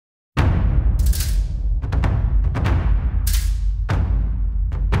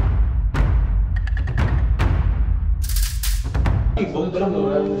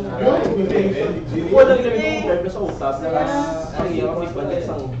Wala nang nag-compare sa utas. Ang iyo may pa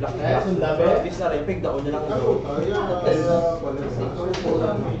isang black. At least na rin pig daw niya lang.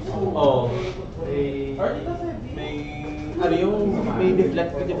 Oh. May ano yung may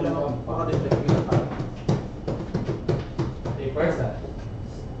deflect lang maka-deflect. First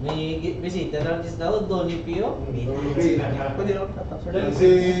may bisita na rin daw, Donnie Pio. Pwede naman tatak. Si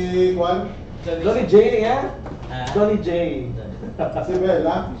Juan? Donnie J nga? Donnie J. Si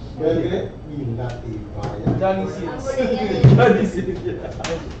Bella? Bella? Ilatipaya. Johnny Sins. Johnny Sins.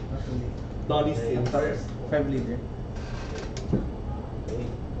 Donnie Sins. 5 liter.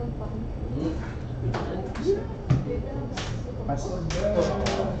 Pas.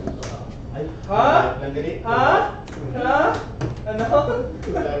 Ha? Ha? Ha? Ano?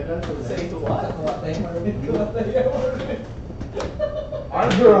 Say to what?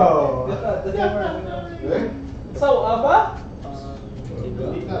 Andro! So, apa?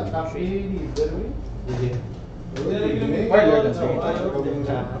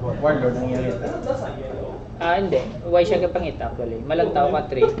 Warlord ang yellow. Hindi. Why siya kapangita actually? Malantaw ka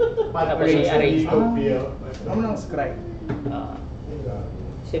 3. Tapos siya arrange. Ano nang scribe?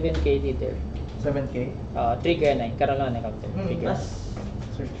 7k liter. 7K? 3 kaya 9. Karoon lang na counter.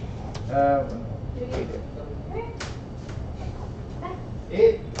 Search. Trigger.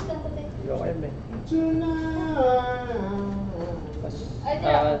 8. Go kayo ba? Pas.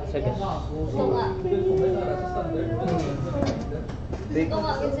 7.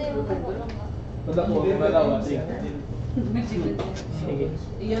 Sige.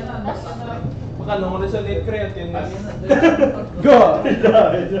 Makano mo rin sa late creatine. Go!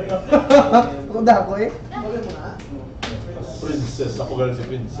 Kuda ko eh. Princess. Ako galing si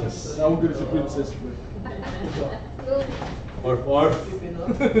Princess. Ako galing si Princess. Orf, orf.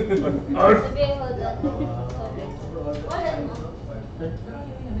 Orf.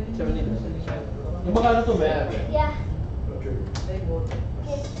 Yung makano to ba? Yeah.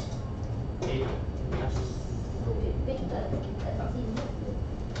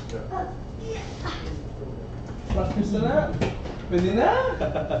 Practice na. Pwede na.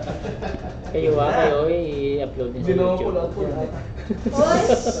 Kayo i-upload niyo sa Hindi naman YouTube. pull-out.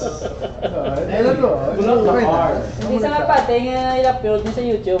 Ano to? Pull-out na car. Hindi sa nga pati nga i-upload niyo sa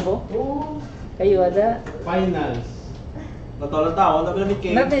YouTube, oh. Kayo ada. Finals. Natolang tao, ang dami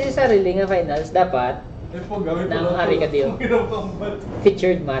kayo. Not necessarily nga finals, dapat nang hari ka diyo.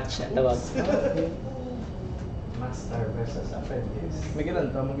 Featured match na tawag. Master versus apprentice. May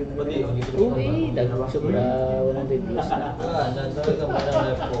kinanta, maganda. Uy, dagdag sobra 100 views na. Nandun ka parang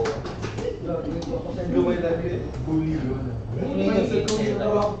live ko. Lumay lagi. Bully yun.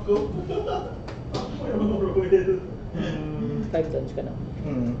 Ko. 5 tons ka na.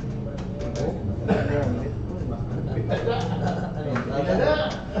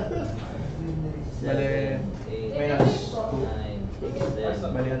 Bale, minus 2.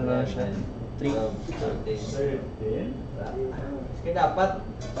 Bale, ano lang siya? 3. Kaya dapat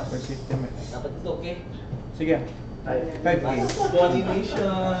Per system eh. dapat ito, okay? Sige. 5K. Body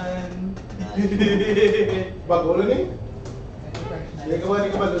Nation. Bago lang eh. Hindi ka ba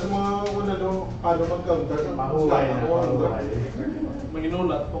sa mga ano mag-counter sa Pahuhay na, pahuhay.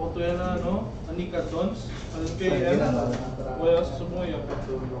 Maginulat pa ko to yan na, no? Anika Tons. Ano kayo yan? Wala sa sumuya.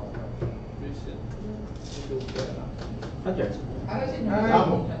 Visit. Adjust.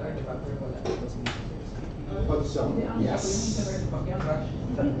 Amo. Pagsam. Yes.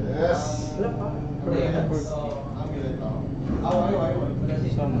 Yes.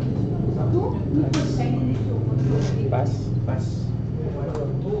 Pass. Pass.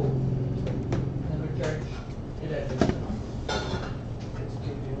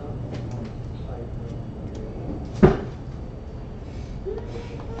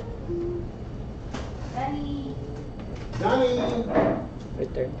 Johnny.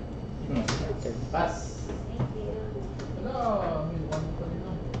 Return. Return. Pass.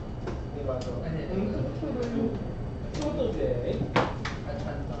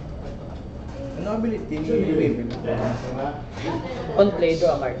 Ano ability ni Raven? On play,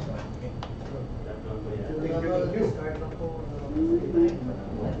 draw a card.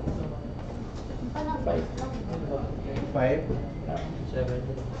 Five. 5. 7.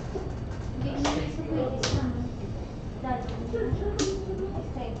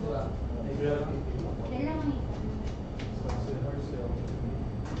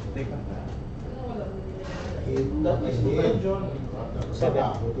 Teka. That is good, John. 7.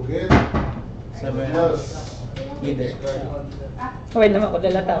 7. Either. Okay naman ko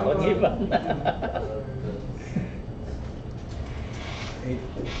dala tapon, iba. 8.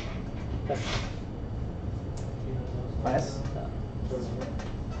 Pass.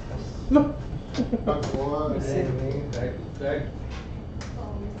 No. Pag-1. Third.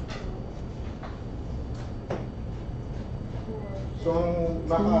 So, ang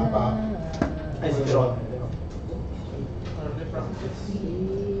naka-attack ay si Ron. Early practice.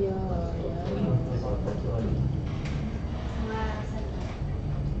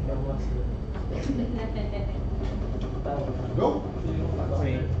 Go!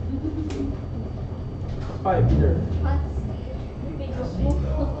 Okay. 5 there.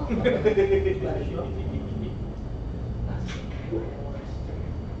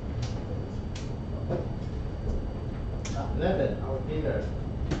 Level, our leader.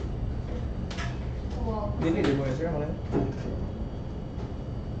 Dinili mo yun, sir. Malay.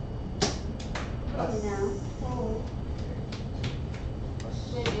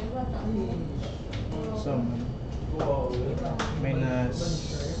 Some minus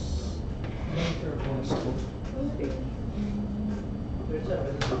 2.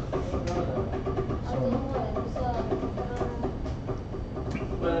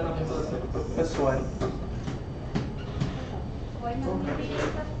 Plus 1.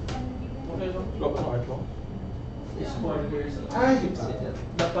 Okay lang. Drop ang art mo. Spoilers. Ay!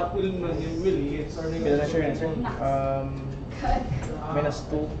 Dapat will na yung Willie. It's our name. Kailan na siya yun, sir? Minus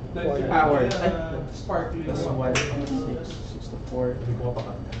 2. Power. Ay, Sparkling. plus 1. 6 to 4. Hindi ko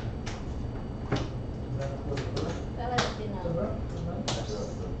mapakat.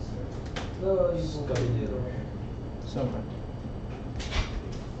 Summa.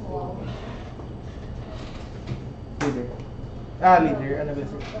 Leader. Leader. Ano ba,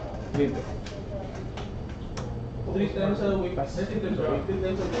 sir? Leader. 3 times a week. I think there's a week. 3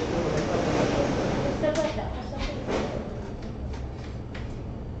 times a week.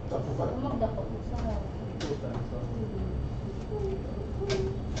 Tapos pa.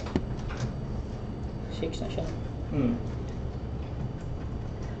 Six na siya.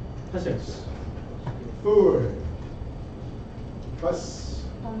 Kasi. 4. Pas.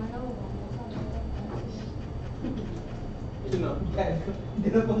 Sino?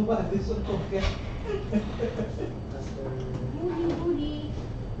 Hindi na pang body sa token.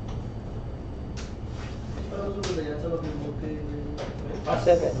 Parang sunod na yan sa mag-remove kayo.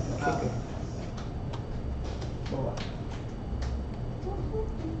 7. Sige.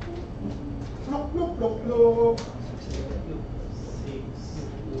 Plok, plok, plok, plok.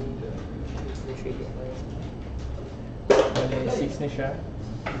 Sige. Bale, 6 na siya.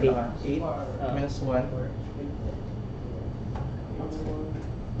 8. Minus 1.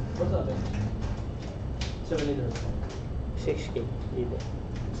 What's up, 7 liter. 6K. Leader.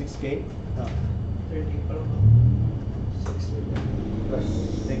 6K. 30 pa lang. 6 liter. Plus.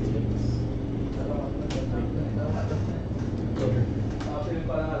 6 minutes. Actually,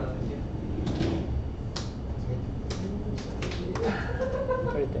 parang ano.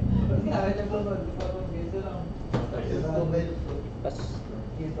 Pwede. Kaya niya pa ba? Parang dito lang. Pas.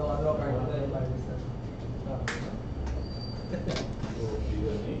 Dito ano card na yung virus na.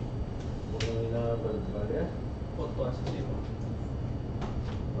 Puntuan sa sino.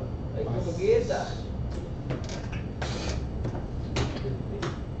 Ay, kumagita.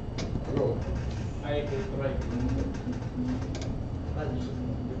 Go. I hate right.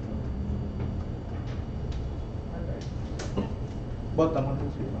 Bottom ang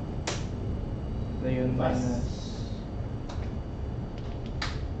 2 sila. Ngayon, minus...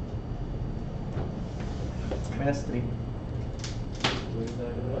 Minus 3.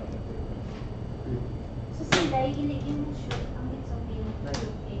 So sila, iligin mo siya. Ang sabihin mo.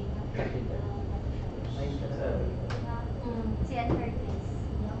 Si Antarctic.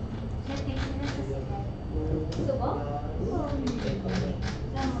 Siya tingin sila sa sila. Gusto ba?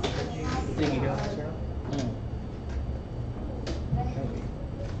 Sige ka na, sir.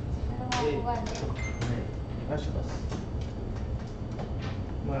 Siya pas.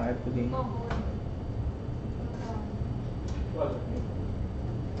 Mga art ko din. Well,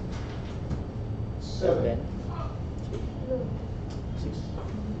 7. 6.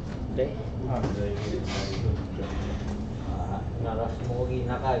 Hindi. Naras mo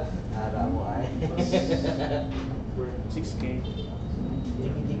ginakag. Nara mo ay. 6K.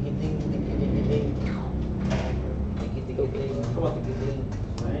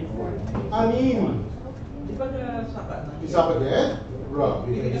 Anin. Di ba na saka na? Isa pa din? Bro.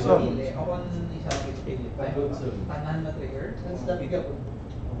 So, Ako ang isa ng experience. Tanan na trigger. That's the big up.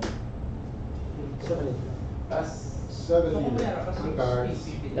 7 liter. Ang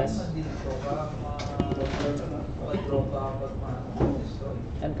cards. Last. Dito ka mag-draw ka pag ma-destroy.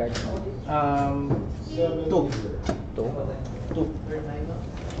 Yan card. 7 2. liter. 2. 2.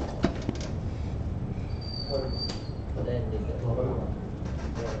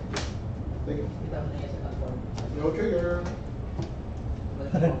 Take it. No trigger.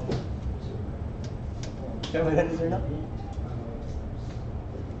 Kaya may ganun sir na?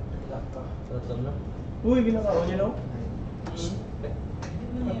 Tatam na. Uy, ginakaon niyo no?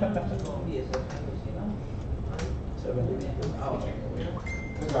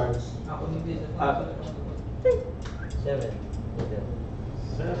 Guards. 7.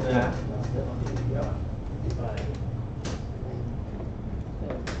 Ha?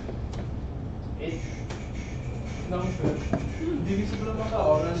 Hindi kasi pala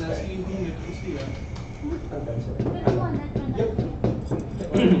makaoran na sleeping nito siya. Pero mo na Yep.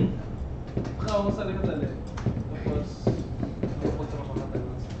 Makaoran sa likod dali. Tapos, napunta ka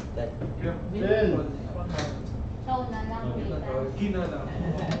makatalas. Yep. Sa una lang, kita. Gina lang.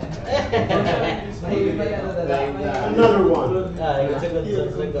 Another one. Ah, yung sagot sa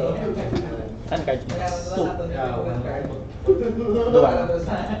sagot. Saan cards mo? Dua.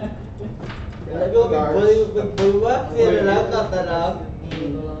 Talaga, magbuwa. Sino lang katanap.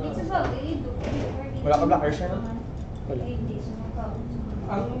 It's a Wala ka blockers na? Wala. Hindi, sumakaw.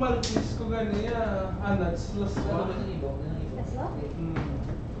 Ang Maltese ko ganyan, Anats, last one. That's all?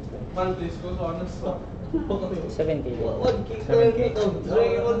 Maltese ko, so Anats to. 7K. One kick na yung ito.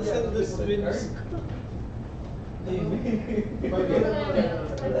 Draymond in the switch.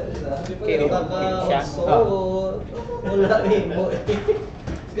 KO. Siya. Wala rin mo.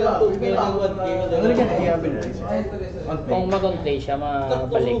 Ano rin yan i-ability sir? On play. Kung mag-on-play siya,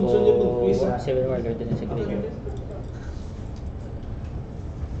 mabalik ko 7 warlord din sa graveyard.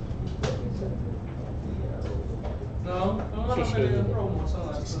 No? Ang ano Six ka K. yung promo sa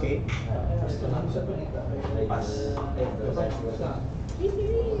last 6K? Pass.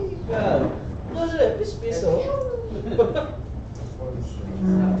 No, piso.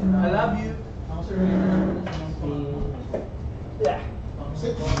 I love you. Yeah.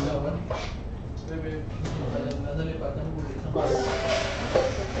 Six. Baby.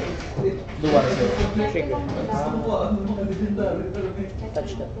 Dua sir. Trigger.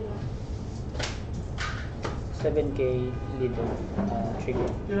 Touch that. 7K leader. Trigger.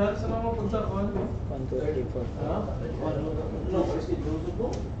 Kaya saan ako punta ko? 1, 2, 3, 4.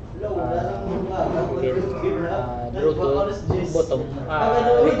 Draw to bottom.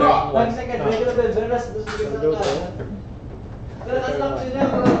 Return 1. Draw to.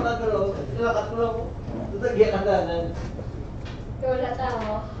 Ikaw wala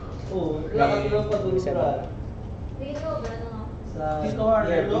tao. Tingin ko ba ano? Tito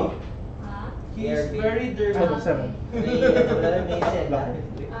Arlo? Ha? He is very dirty. 7.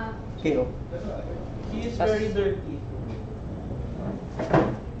 Ah, KO. He is very dirty.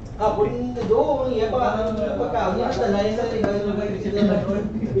 Kung doon, iya pa pagkaon niya sa lain sa ligaw yung mga sila na doon.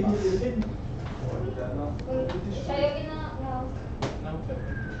 Siya yung no.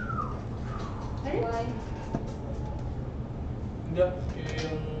 Why? Hindi. Yung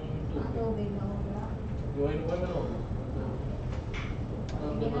Tubig na wala. Gawin ko ano?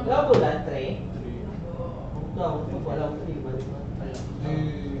 Labo lang, tre. Ikaw, wala ko lima.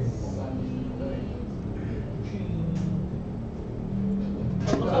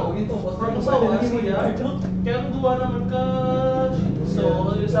 Pagkasawa siya, kaya ang duwa naman ka,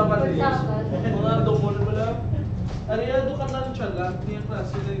 so, sa Paris, mga dumol pala. Ariado ka ng tiyalan, niya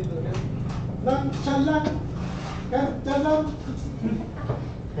klase na ito. Nonchalant. Kartalang.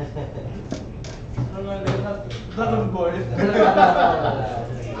 Ano nga nila, Dragon Ball.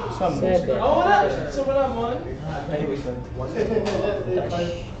 Some. Seven. Wala! So wala mo? Ay, wait, sorry.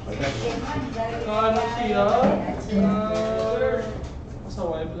 Ano siya?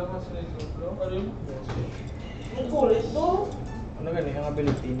 Masaway pala kasi na ito. Ano yun? Ang kulit to. Ano ganun yung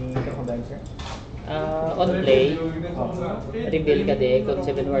ability ni Crocodile sir? On play, reveal ka din kung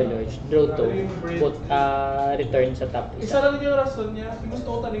 7 warlords, draw 2, put return sa top Isa isa. lang yung rason niya, gusto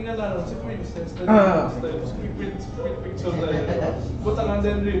ko talingan lang si Princess. Picture tayo. Buta nga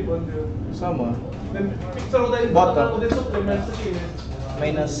din ribbon yun. Sama. Then picture tayo, Bottom. buta ko din supplement sa kinis.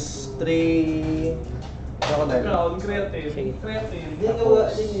 Minus 3 Crocodile. Crown, creative. Sige. Creative. Hindi nga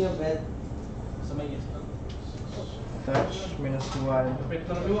wala din yung bet. Sa may yes lang. Touch. Minus 1. Perfect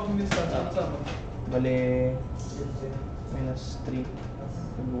na nabiwak yung distance. Ano sama? Bale. Minus 3. 1.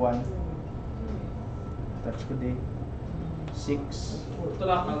 Touch ko din. 6.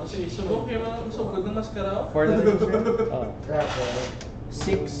 Tulak na ako sa iso mo. Kaya mga sugod ng maskara. 4 na rin sir. Oh.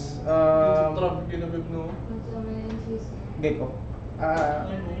 6. Traffic yun na bib no. Gecko.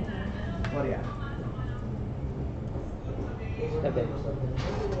 Warrior. 7.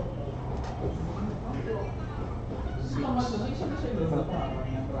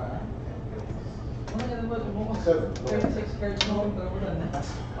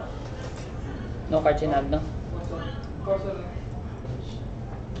 No cards in hand, no?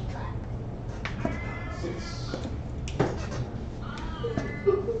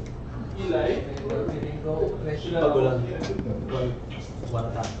 Ilay. Pagulan. One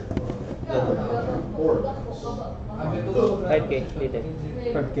tapper. 5K, leader.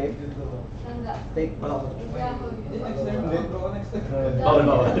 5K? Take. Bawal.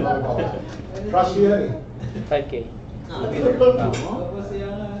 Rush yan eh. 5K.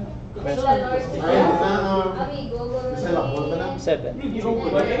 Best. Ayun na, isa lang, huwag ka na. 7. Uy!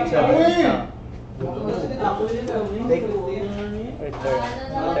 Take. Return.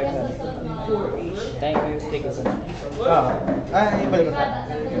 Thank you. Thank you so much. Ibalik ko sa.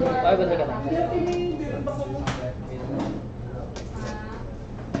 Ay, balik ka na.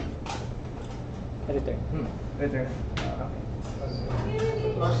 Return. Return.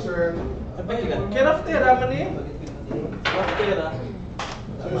 Rush turn. Keraftera man eh. Keraftera.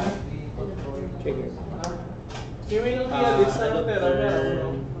 Trigger. Kiwi ng kialis sa Keraftera.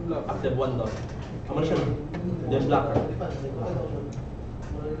 Active 1 down. Kaman siya. Then blocker.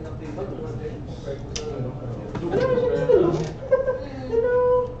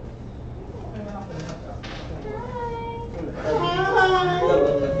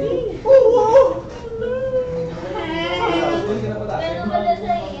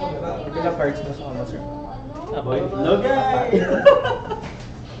 Ilang cards mo sa kama, sir? Boy, logay!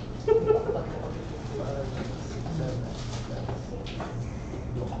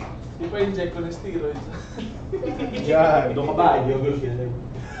 Di pa inject ko ng steroids. Yan. Doon ka ba? Yogurt yun.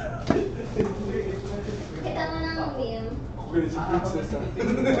 Kita mo ng film. Ako ganun si princess ah.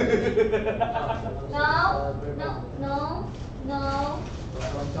 No.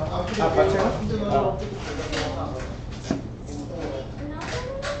 Apat, sir?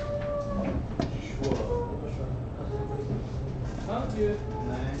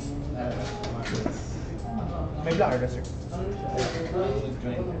 May blocker na, sir.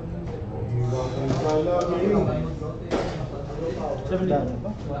 Dami ba?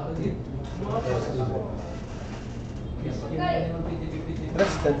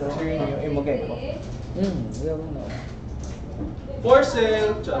 Rested na, sir, yung imogay ko. Wala mo na. For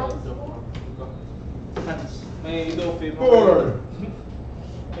sale! Charot. May Dolphin.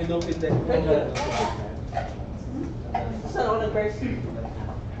 May Dolphin deck. Saan ako nag-first?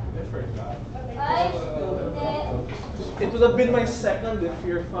 It would have been my second if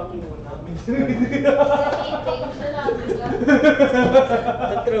you're fucking with namin.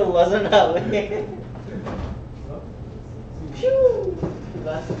 True, wasn't namin.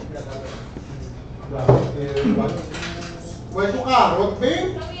 Why to karot,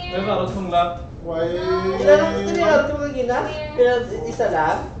 babe? May karot mong lahat. Why? Ilan ko kagina? Isa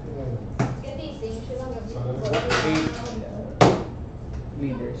lang?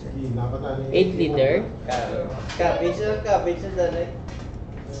 Leader, sir. 8 liter. Cabbage na danay.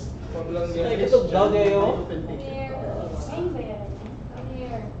 Pablang Ay, ito bagay yun.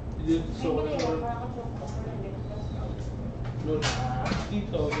 So,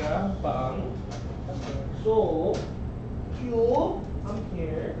 dito ka, pang. So, you, I'm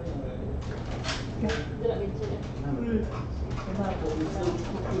here.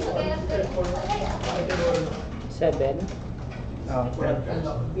 Seven.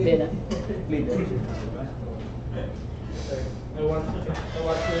 Hindi na. Leader. I want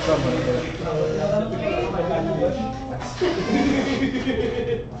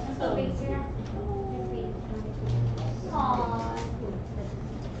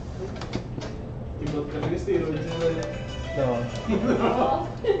Ibot ka lang steroids mo na. No.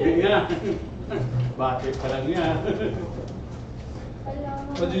 Nga. Bakit pa lang yan?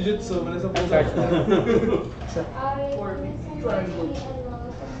 Majujutsu, mana sa puso. Charge na.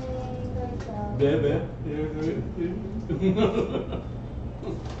 Bebe.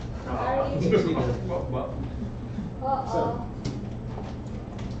 Oo.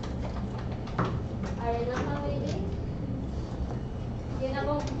 Ay na kami din. Yun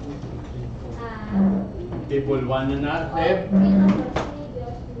ako. Table 1 na na, Oh, Deb.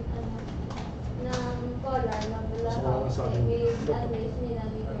 ng collar na bula with advice nila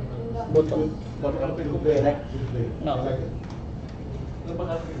ni Button. Black. No. Ano ba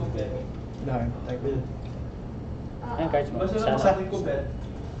kasi ko bet? Dami. Type. Ang cards mo. Basta Isa. lang kasi ko bet.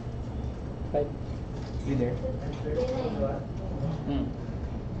 5. Leader. Hmm.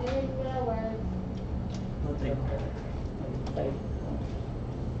 5.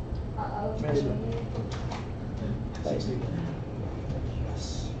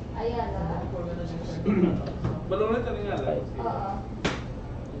 Ayala. Balong na ito nga lang. Oo.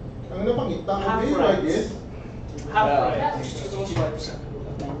 Ang napangita ko, Half babe, I price. guess. Half price. Ito 5%.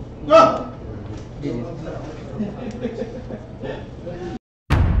 Ah! Ginis.